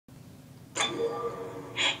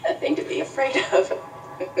Nothing to be afraid of.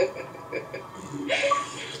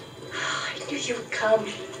 I knew you would come.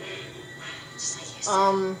 Just like you said.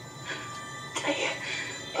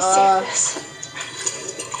 I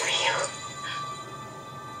saved this for you.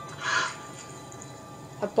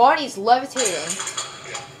 Her body's levitating.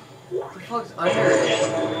 What the fuck's under it?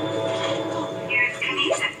 Use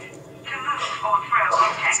kinesis to move or throw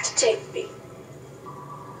objects. To take me.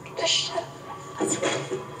 Just shut up.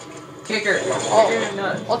 Kick her. Oh, Kick her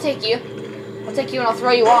nuts. I'll take you. I'll take you and I'll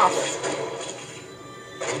throw you off.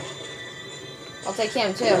 I'll take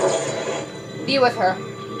him too. Be with her.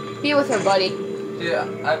 Be with her, buddy.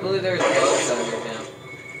 Dude, I believe there's bugs under him.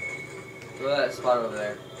 Go to that spot over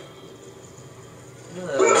there.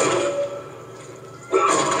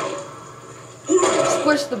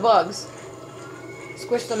 Squish the bugs.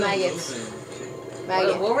 Squish the maggots.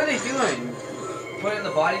 Maggot. What were they doing? Putting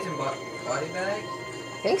the bodies in body bags?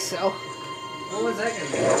 I think so. What was that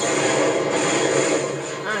gonna be?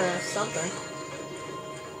 I don't know, something.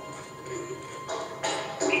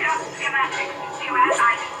 Pick up schematics to add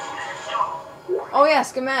items to the store. Oh yeah,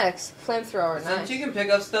 schematics. Flamethrower, Since nice. you can pick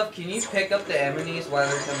up stuff, can you pick up the enemies while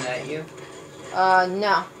they're coming at you?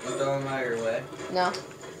 No. And throw them out of your way? No.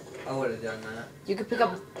 I would have done that. You could pick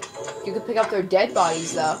up their dead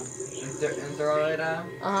bodies though. And throw it at them?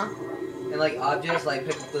 Uh-huh. And like objects, like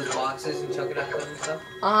pick up those boxes and chuck it at them and stuff?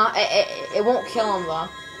 Uh-huh. It won't kill them though.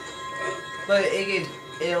 But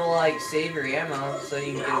it'll like save your ammo so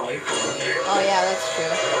you can get away from it. Oh yeah, that's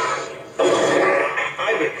true.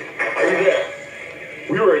 Ivan, are you there?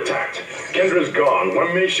 We were attacked. Kendra's gone.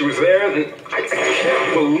 1 minute she was there, then I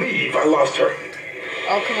can't believe I lost her.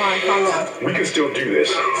 Oh, come on, calm down. We can still do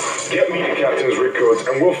this. Get me the captain's rig codes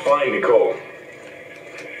and we'll find Nicole.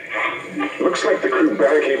 Looks like the crew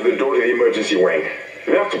barricaded the door to the emergency wing.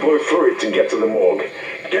 They have to blow through it to get to the morgue.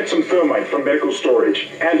 Get some thermite from medical storage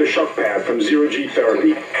and a shock pad from zero-G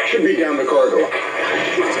therapy. Should be down the corridor.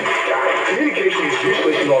 Communication is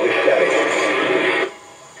useless in all this static.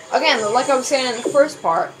 Again, like I was saying in the first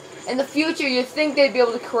part, in the future you'd think they'd be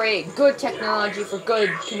able to create good technology for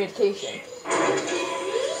good communication.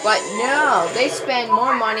 But no, they spend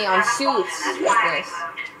more money on suits with this.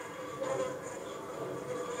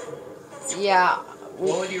 Yeah.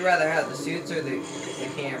 What would you rather have, the suits or the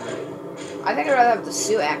camera? I think I'd rather have the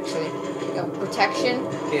suit actually. You know, protection.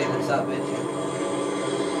 Okay, then stop bitching.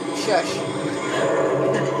 Shush.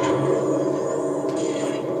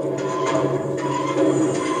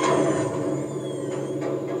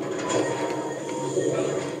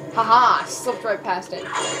 Haha, slipped right past it.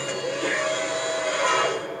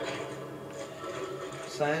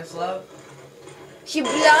 Science lab? She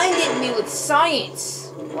blinded me with science.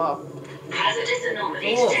 Whoa. Hazardous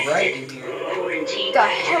anomalies Oh, detected. right in here. Quarantine What the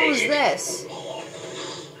hell is activated. this?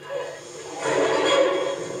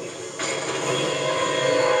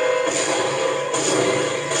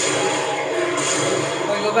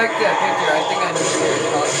 Well, go back to that picture. I think I know what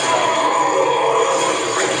you're talking about.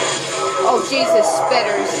 Oh Jesus,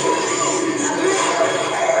 spitters.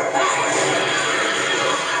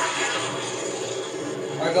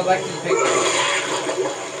 Alright, go back to the picture.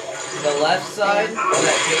 The left side of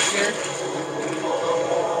that picture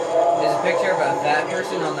is a picture of a fat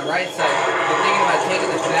person. On the right side, they're thinking about taking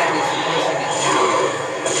the fatness and pushing it down.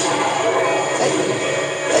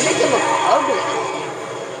 That make him look ugly.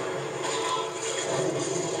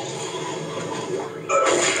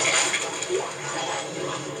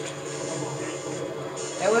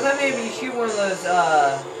 And what if maybe you shoot one of those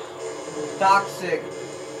toxic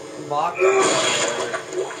boxes or whatever?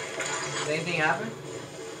 Does anything happen?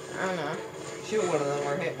 I don't know. Shoot one of them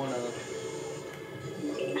or hit one of them.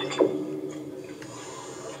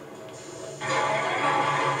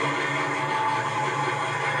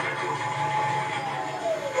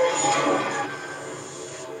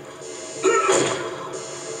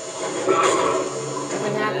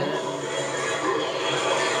 Nothing happened.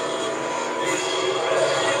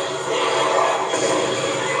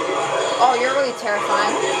 Oh, you're really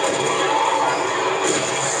terrifying.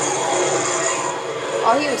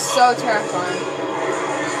 Oh, he was so terrifying.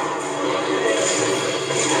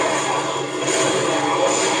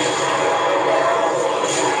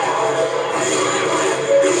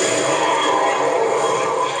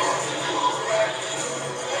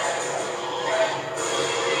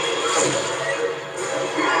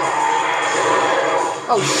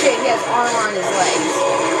 Oh shit, he has armor on his legs.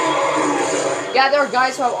 Yeah, there are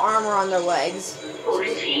guys who have armor on their legs.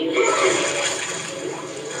 Quarantine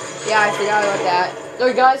distance. Yeah, I forgot about that. There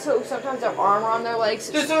are guys who sometimes have armor on their legs.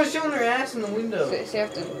 There's someone showing their ass in the window. So you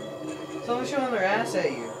have to... Someone's showing their ass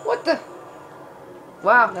at you. What the...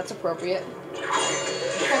 Wow, that's appropriate. What the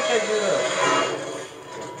fuck I do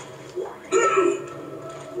though?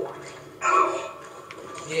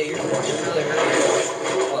 Yeah, you're really hurting.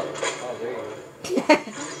 Oh, there you go.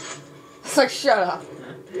 It's like, shut up.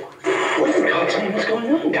 What in God's name is going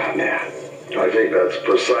on down there? I think that's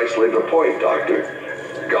precisely the point,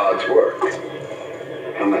 Doctor. God's work.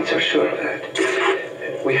 I'm not so sure of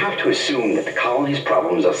that. We have to assume that the colony's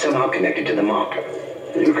problems are somehow connected to the marker.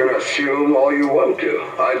 You can assume all you want to.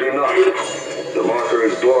 I do not. The marker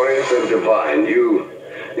is glorious and divine. You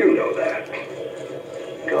know that.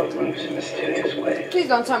 God moves in mysterious ways. Please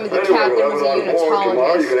don't tell me the Anyway, captain we'll was have a it on board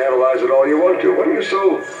tomorrow. You unitologist. can analyze it all you want to. What are you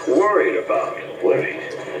so worried about? Worried.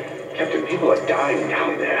 Captain, people are dying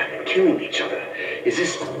down there, killing each other. Is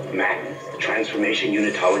this madness the transformation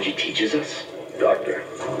unitology teaches us? Doctor.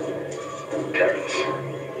 Terrence.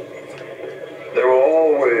 There will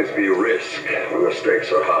always be risk when the stakes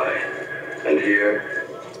are high. And here,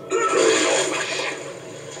 they're enormous.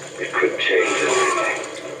 It could change everything.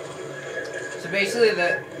 So basically,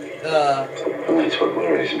 that That's what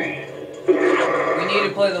worries me. we need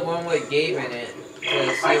to play the one with Gabe in it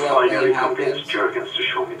to see I what finally really convinced happens. Jurgens to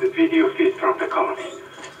show me the video feed from the colony.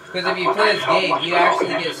 Because if you play as Gabe, you actually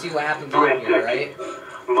get to see what happens on here, right?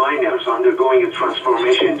 Miners undergoing a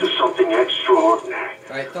transformation into something extraordinary.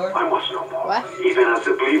 Right, Thor? I must know more. What? Even as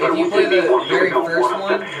a believer If you who play really the wants to very become first one of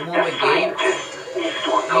one, them, the one with Gabe, scientist needs to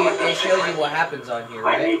uncover it the shows you secret. what happens on here,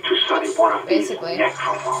 I right? need to study one of these Basically.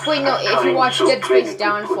 necromorphs. Wait, no, if you watch So Dead Space clinically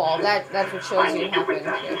Downfall, put, that's what shows I you need what to happens.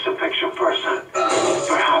 witness Yeah. this infection firsthand.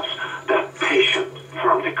 Perhaps that patient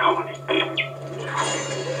from the colony.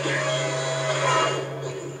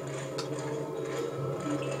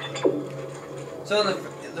 So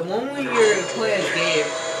the one where you're playing as Gabe,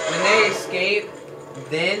 when they escape,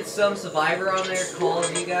 then some survivor on there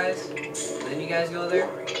calls you guys, then you guys go there?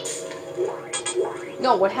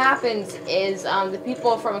 No, what happens is the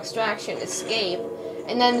people from Extraction escape,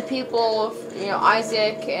 and then the people,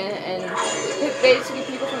 Isaac and basically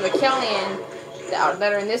people from the Kellian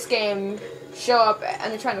that are in this game show up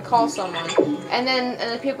and they're trying to call someone, and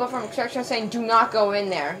the people from Extraction are saying, "Do not go in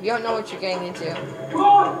there. You don't know what you're getting into." Come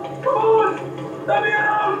on! Come on! Let me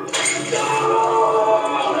out!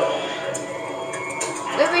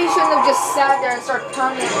 Maybe you shouldn't have just sat there and started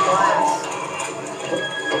pounding on the glass.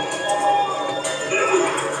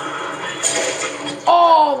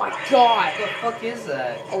 Oh my god! What the fuck is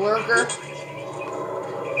that? A lurker.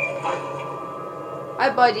 Hi,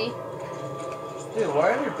 buddy. Dude, why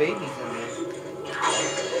are there babies in there?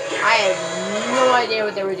 I have no idea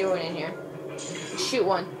what they were doing in here. Shoot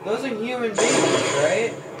one. Those are human babies,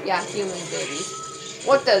 right? Yeah, human babies.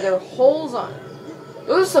 What the? There are holes on it.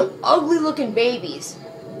 Those are some ugly looking babies.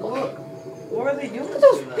 What are they doing? Look at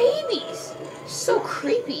those to them? babies. So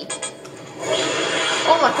creepy.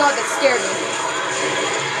 Oh my god, that scared me.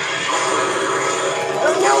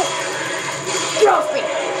 Oh no! Get off me!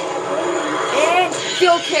 And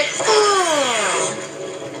kill kick.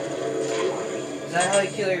 Is that how you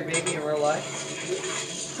kill your baby in real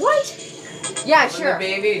life? What? Yeah, When sure. the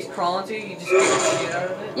baby is crawling to you, you just kick the shit out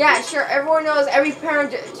of it? Yeah, sure. Everyone knows every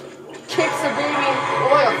parent kicks the baby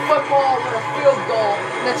like a football with a field goal.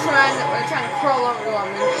 And they're trying to crawl over to him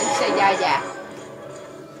and say, "Yeah, yeah."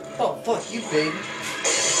 Oh, fuck you, baby.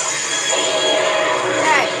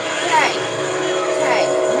 Hey, hey, hey,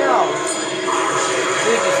 no.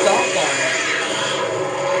 Dude, just stomp on it.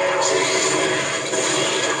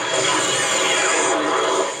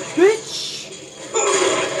 Bitch!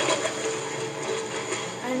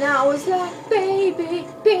 And now it's like, baby,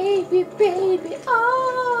 baby, baby,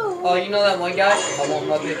 oh. Oh, you know that one guy? I want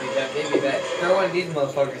my baby back. Throw one of these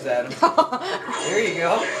motherfuckers at him. There you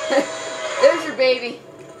go. There's your baby.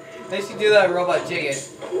 Makes you do that robot chicken.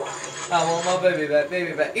 I want my baby back,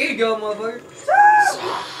 baby back. Here you go, motherfucker.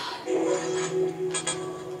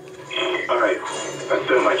 Alright, that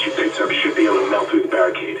thermite you picked up should be able to melt through the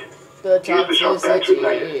barricade. The Use the shock patch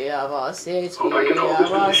ignited. toxicity of our city, Hope I can hold this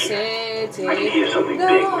of our position. city. I can hear something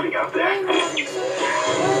big moving out there.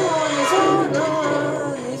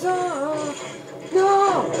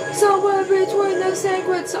 No, somewhere between the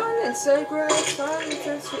sacred silence and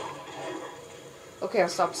sweet. Okay, I'll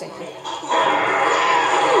stop singing. Hello.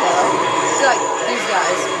 So, like, these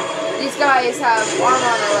guys. These guys have armor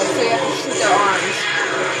on their legs, so you have to shoot their arms.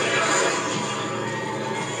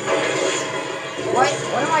 What?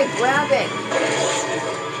 What am I grabbing?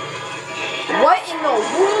 What in the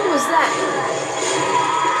world was that?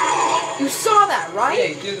 You saw that, right? Yeah,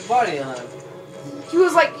 you do the body on him. He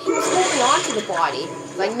was holding on to the body.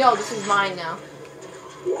 Like, no, this is mine now.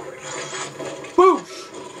 Boosh!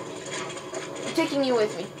 I'm taking you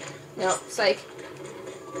with me. No, psych.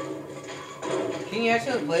 Can you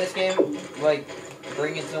actually play this game, like,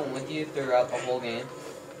 bringing someone with you throughout the whole game?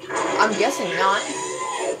 I'm guessing not.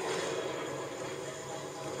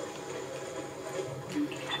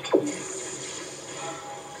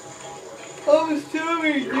 I was telling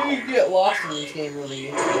you, you get lost in this game really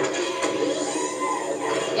easy.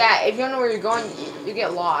 Yeah, if you don't know where you're going, you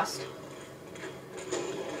get lost.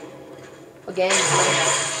 Again.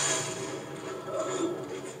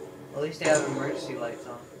 At least they have emergency lights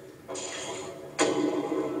on.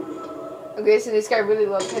 Okay, so this guy really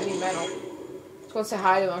loves heavy metal. Just wants to say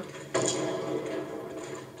hi to him.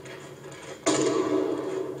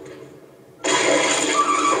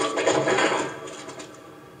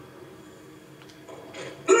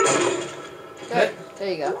 Good.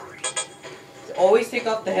 There you go. Always take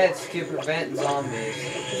off the heads to prevent zombies.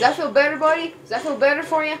 Does that feel better, buddy? Does that feel better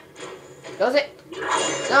for you? Does it?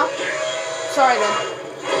 No? Sorry then.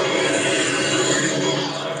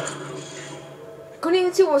 Couldn't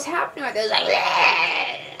even see what was happening right there. It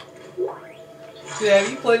was like, Dude, have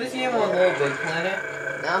you played this game on Little Big Planet?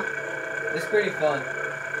 no. It's pretty fun.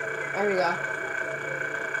 There we go.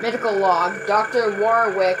 Medical log. Dr.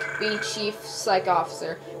 Warwick B. Chief Psych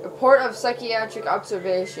Officer. Report of psychiatric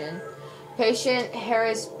observation. Patient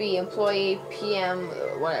Harris B. Employee PM.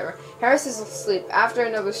 Whatever. Harris is asleep after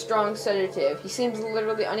another strong sedative. He seems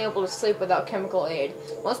literally unable to sleep without chemical aid.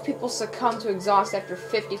 Most people succumb to exhaust after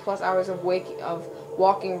 50+ hours of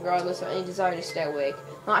walking regardless of any desire to stay awake.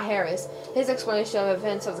 Not Harris. His explanation of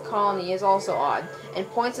events of the colony is also odd, and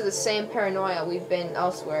points to the same paranoia we've been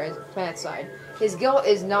elsewhere at Planetside. His guilt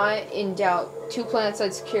is not in doubt. 2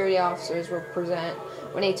 Planetside security officers were present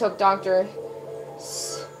when he took Dr.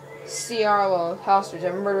 Ciarlo hostage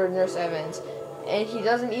and murdered Nurse Evans. And he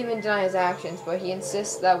doesn't even deny his actions, but he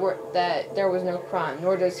insists that there was no crime,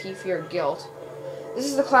 nor does he fear guilt. This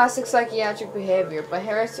is the classic psychiatric behavior, but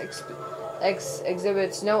Harris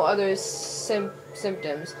exhibits no other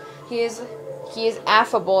symptoms. He is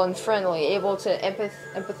affable and friendly, able to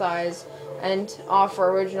empathize and offer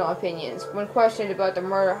original opinions. When questioned about the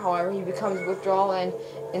murder, however, he becomes withdrawal and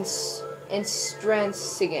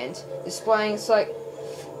intransigent, displaying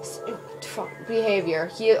behavior.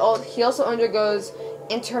 He also undergoes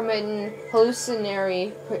intermittent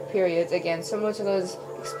hallucinatory periods, again similar to those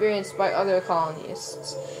experienced by other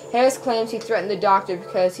colonists. Harris claims he threatened the doctor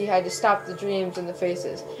because he had to stop the dreams and the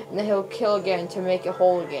faces, and that he'll kill again to make it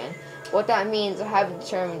whole again. What that means, I haven't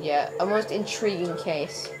determined yet. A most intriguing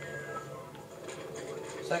case.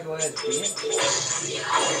 Psycho Ed, see?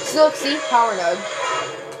 Silk, see? Power node.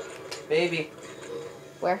 Baby.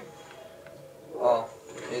 Where? Oh,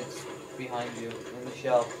 it's behind you in the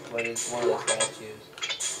shelf, but it's one of the statues.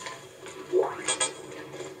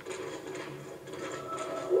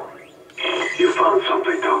 You found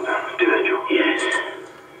something down there, didn't you? Yes,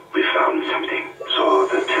 we found something. So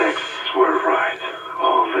the texts were right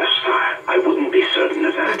all this time. I wouldn't be certain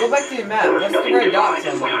of that. Hey, go back to your map. There was What's the nothing red dot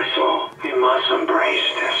divine in what symbol? I saw. We must embrace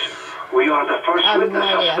this. We are the first I have no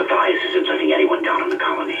witnesses. idea. Matthias isn't letting anyone down in the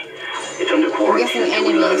colony. It's under quarantine guessing until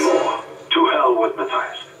we learn enemies. more. To hell with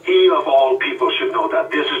Matthias. He of all people should know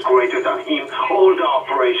that this is greater than him, or the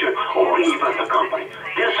operation, or even the company.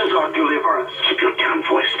 This is our deliverance. Keep your damn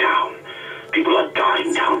voice down. People are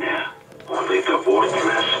dying down there. Only the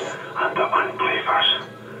worthless and the unbelievers.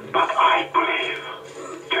 But I believe.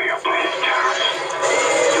 Do you believe, Terrence?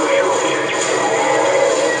 Do you?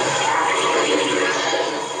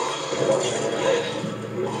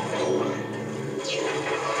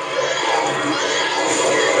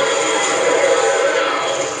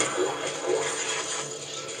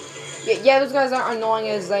 Yeah, those guys aren't annoying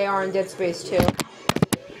as they are in Dead Space 2.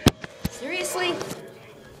 Seriously?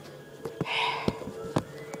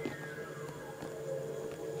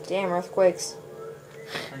 Damn, earthquakes.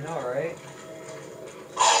 I know, right?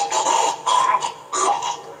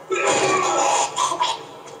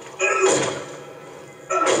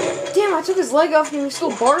 Damn, I took his leg off and he was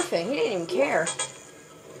still barfing. He didn't even care.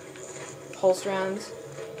 Pulse rounds.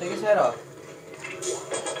 Take his head off.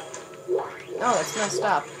 No, that's messed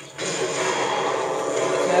up. Take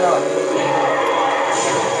his head off.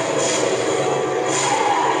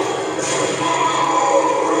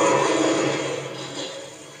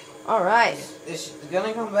 Alright. It's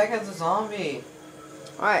gonna come back as a zombie.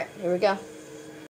 Alright, here we go.